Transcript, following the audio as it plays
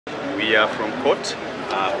We are from court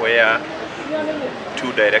where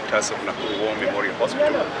two directors of Nakuru War Memorial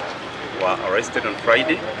Hospital were arrested on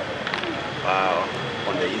Friday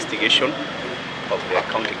on the instigation of the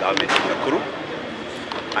county government in Nakuru,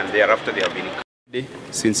 and thereafter they have been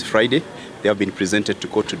since Friday. They have been presented to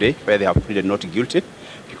court today where they have pleaded not guilty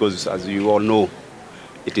because, as you all know,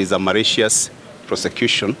 it is a malicious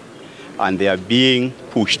prosecution and they are being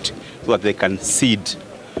pushed so that they can cede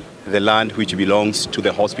the land which belongs to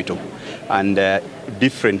the hospital. And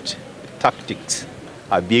different tactics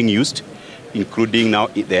are being used, including now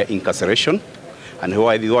their incarceration. And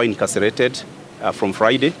while they were incarcerated from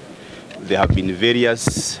Friday, there have been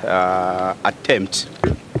various attempts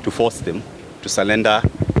to force them to surrender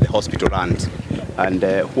the hospital land. And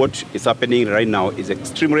what is happening right now is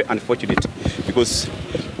extremely unfortunate because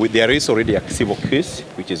there is already a civil case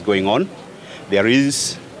which is going on. There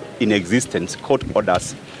is in existence court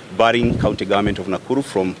orders barring county government of Nakuru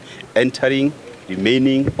from entering,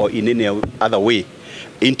 remaining, or in any other way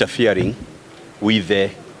interfering with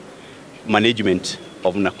the management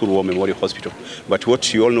of Nakuru War Memorial Hospital. But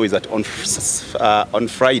what you all know is that on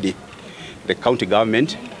Friday, the county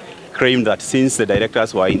government claimed that since the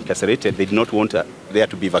directors were incarcerated, they did not want there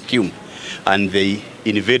to be vacuum, and they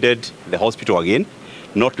invaded the hospital again,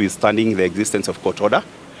 notwithstanding the existence of court order.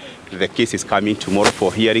 The case is coming tomorrow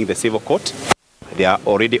for hearing the civil court. There are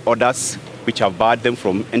already orders which have barred them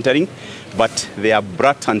from entering, but they are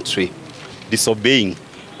blatantly disobeying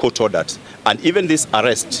court orders. And even this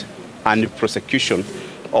arrest and prosecution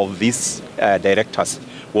of these directors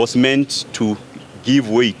was meant to give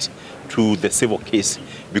weight to the civil case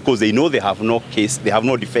because they know they have no case, they have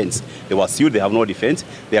no defense. They were sued, they have no defense.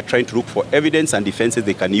 They are trying to look for evidence and defenses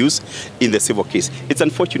they can use in the civil case. It's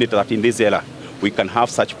unfortunate that in this era we can have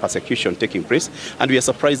such persecution taking place, and we are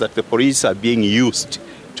surprised that the police are being used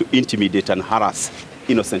to intimidate and harass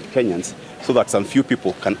innocent Kenyans so that some few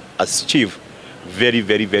people can achieve very,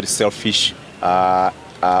 very, very selfish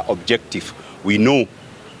objective. We know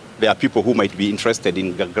there are people who might be interested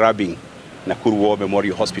in grabbing Nakuru War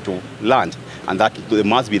Memorial Hospital land, and that they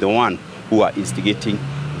must be the one who are instigating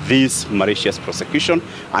this malicious prosecution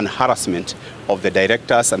and harassment of the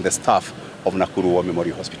directors and the staff of Nakuru War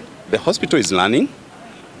Memorial Hospital. The hospital is learning,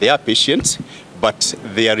 they are patients, but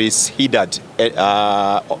there is the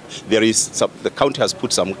county has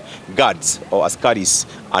put some guards or askaris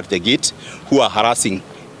at the gate who are harassing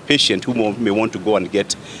patients who may want to go and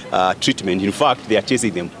get treatment. In fact, they are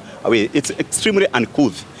chasing them away. It's extremely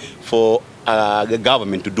uncouth for the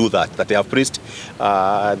government to do that they have placed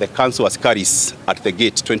the council askaris at the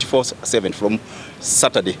gate 24/7 from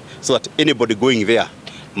Saturday, so that anybody going there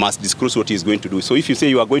must disclose what he is going to do. So if you say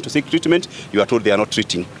you are going to seek treatment, you are told they are not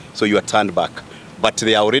treating, so you are turned back. But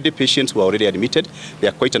there are already patients who are already admitted. There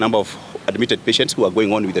are quite a number of admitted patients who are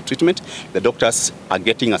going on with the treatment. The doctors are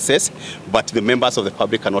getting assessed, but the members of the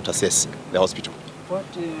public cannot assess the hospital. What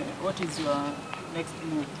is your next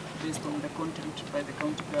move based on the contempt by the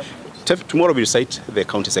county government? Tomorrow we cite the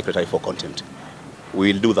county secretary for contempt.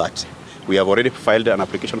 We will do that. We have already filed an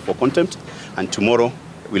application for contempt, and tomorrow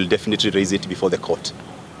we'll definitely raise it before the court.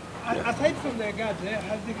 Aside from the guards,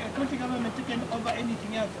 has the county government taken over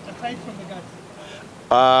anything else aside from the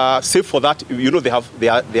guards? Save for that, you know,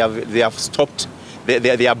 they have stopped.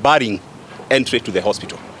 They are barring entry to the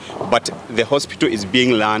hospital, but the hospital is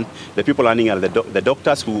being learned. The people learning are the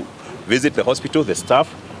doctors who visit the hospital, the staff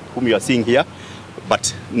whom you are seeing here,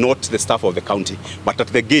 but not the staff of the county. But at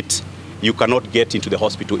the gate, you cannot get into the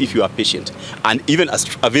hospital if you are a patient, and even as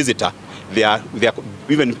a visitor, they are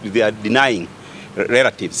denying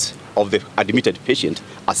relatives of the admitted patient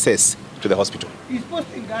access to the hospital. Is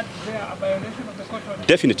posting guards there a violation of the court order?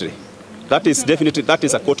 Definitely. That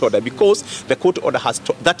is a court order, because the court order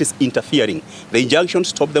that is interfering. The injunction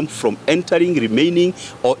stops them from entering, remaining,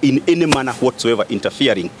 or in any manner whatsoever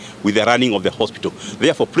interfering with the running of the hospital.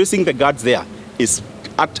 Therefore, placing the guards there is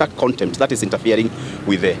utter contempt. That is interfering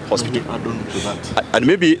with the hospital. And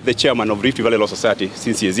maybe the chairman of Rift Valley Law Society,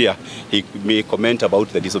 since he is here, he may comment about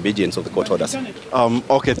the disobedience of the court orders.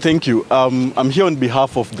 Okay, thank you. I'm here on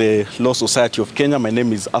behalf of the Law Society of Kenya. My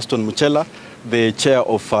name is Aston Muchela, the chair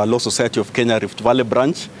of Law Society of Kenya Rift Valley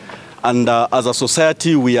branch. And as a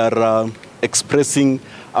society, we are expressing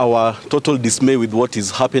our total dismay with what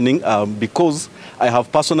is happening because I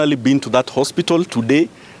have personally been to that hospital today.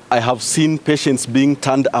 I have seen patients being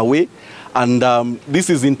turned away, and this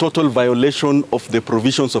is in total violation of the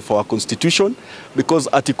provisions of our Constitution, because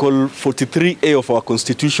Article 43A of our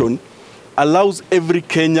Constitution allows every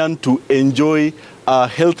Kenyan to enjoy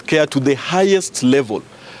health care to the highest level.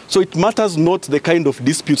 So it matters not the kind of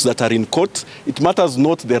disputes that are in court, it matters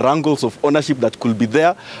not the wrangles of ownership that could be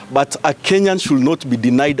there, but a Kenyan should not be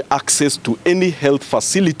denied access to any health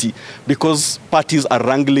facility because parties are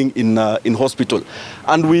wrangling in hospital.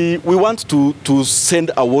 And we want to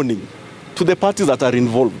send a warning to the parties that are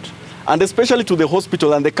involved, and especially to the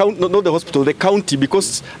hospital and the county, not the hospital, the county,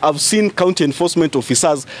 because I've seen county enforcement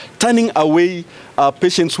officers turning away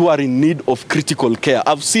patients who are in need of critical care.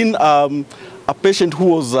 I've seen a patient who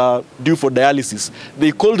was due for dialysis.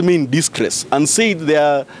 They called me in distress and said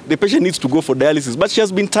the patient needs to go for dialysis, but she has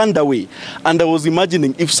been turned away. And I was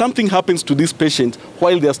imagining, if something happens to this patient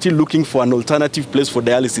while they are still looking for an alternative place for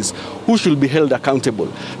dialysis, who should be held accountable?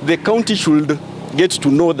 The county should get to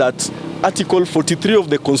know that Article 43 of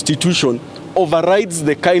the Constitution overrides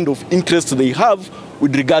the kind of interest they have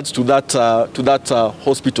with regards to that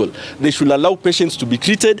hospital. They should allow patients to be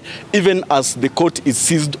treated even as the court is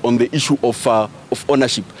seized on the issue of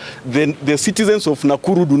ownership. The citizens of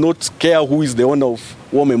Nakuru do not care who is the owner of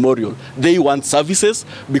War Memorial. They want services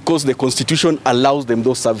because the Constitution allows them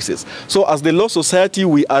those services. So as the Law Society,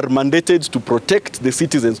 we are mandated to protect the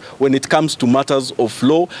citizens when it comes to matters of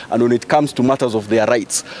law and when it comes to matters of their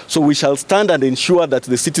rights. So we shall stand and ensure that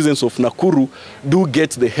the citizens of Nakuru do get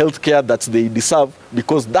the health care that they deserve,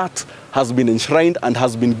 because that has been enshrined and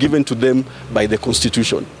has been given to them by the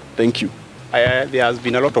Constitution. Thank you. There has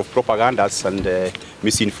been a lot of propagandas and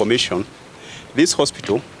misinformation. This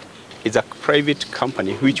hospital is a private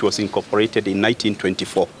company which was incorporated in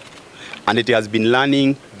 1924, and it has been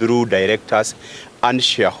running through directors and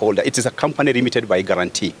shareholders. It is a company limited by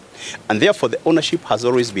guarantee, and therefore the ownership has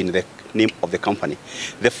always been the name of the company.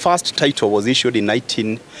 The first title was issued in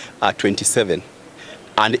 1927,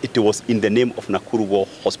 and it was in the name of Nakuru War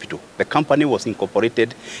Hospital. The company was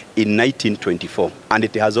incorporated in 1924, and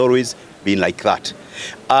it has always been like that.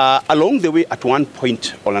 Along the way, at one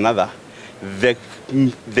point or another, the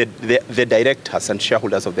directors and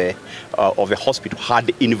shareholders of the hospital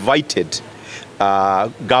had invited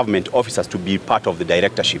government officers to be part of the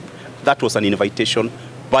directorship. That was an invitation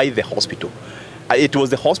by the hospital. It was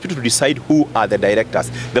the hospital to decide who are the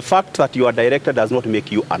directors. The fact that you are a director does not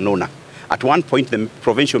make you an owner. At one point, the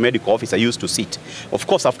provincial medical officer used to sit. Of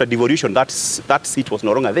course, after devolution, that seat was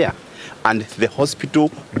no longer there. And the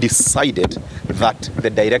hospital decided that the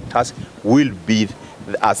directors will be,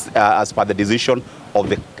 as per the decision of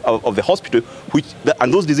the hospital,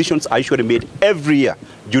 and those decisions are usually made every year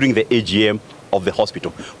during the AGM of the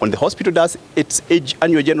hospital. When the hospital does its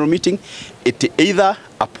annual general meeting, it either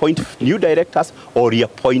appoint new directors or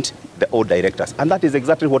reappoint the old directors. And that is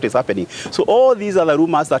exactly what is happening. So all these are the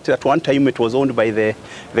rumors that at one time it was owned by the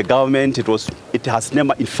government. It has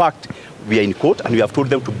never, in fact, we are in court and we have told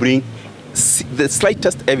them to bring the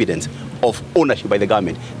slightest evidence of ownership by the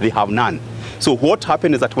government. They have none. So what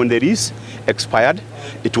happened is that when the lease expired,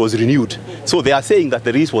 it was renewed. So they are saying that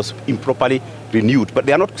the lease was improperly renewed, but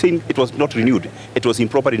they are not saying it was not renewed. It was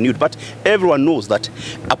improperly renewed. But everyone knows that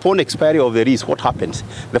upon expiry of the lease, what happens?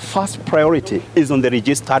 The first priority is on the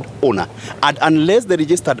registered owner. And unless the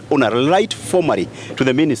registered owner write formally to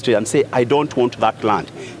the ministry and say, I don't want that land,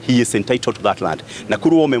 he is entitled to that land.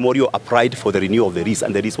 Nakuru War Memorial applied for the renewal of the lease,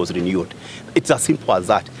 and the lease was renewed. It's as simple as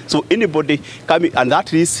that. So anybody coming, and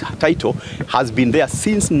that lease title has been there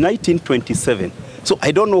since 1927. So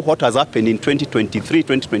I don't know what has happened in 2023,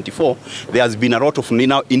 2024. There has been a lot of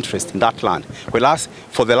now interest in that land. Whereas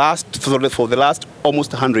for the last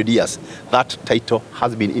almost 100 years, that title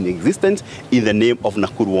has been in existence in the name of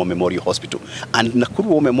Nakuru War Memorial Hospital. And Nakuru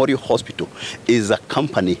War Memorial Hospital is a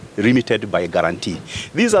company limited by a guarantee.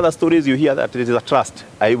 These are the stories you hear that it is a trust.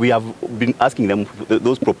 We have been asking them,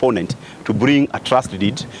 those proponents, to bring a trust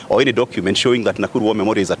deed or any document showing that Nakuru War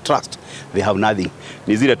Memorial is a trust. They have nothing.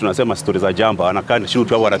 Ni zile tunasema stories za jamba, anakaa chini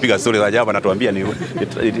tu wanapiga stories za jamba, anatuambia ni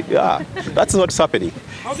yeah, that's what's happening.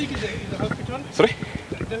 How big is the hospital? Sorry?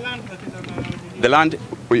 The land that is on the land,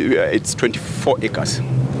 it's 24 acres.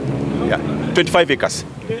 Yeah, 25 acres.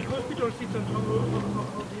 the hospital sits on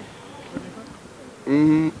how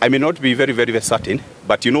big? I may not be very, very certain,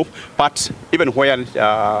 but you know, even where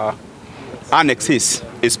annex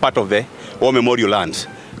is part of the War Memorial land,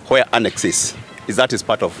 where annex is that is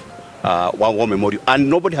part of War Memorial, and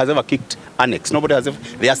nobody has ever kicked annex. Nobody has ever.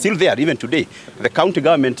 They are still there even today. The county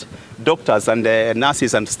government, doctors and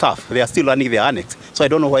nurses and staff, they are still running the annex. So I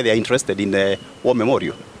don't know why they are interested in the War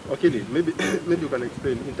Memorial. Okay, maybe you can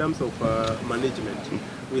explain in terms of management.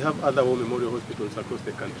 We have other War Memorial hospitals across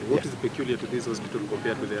the country. What is peculiar to this hospital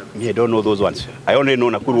compared to the others? Yeah, I don't know those ones. I only know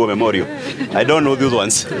Nakuru War Memorial. I don't know those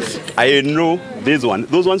ones. I know these ones.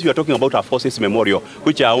 Those ones you are talking about are Forces Memorial,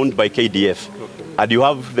 which are owned by KDF. Okay. And you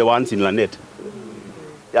have the ones in Lanet.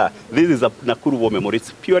 Yeah, this is a Nakuru War Memorial.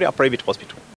 It's purely a private hospital.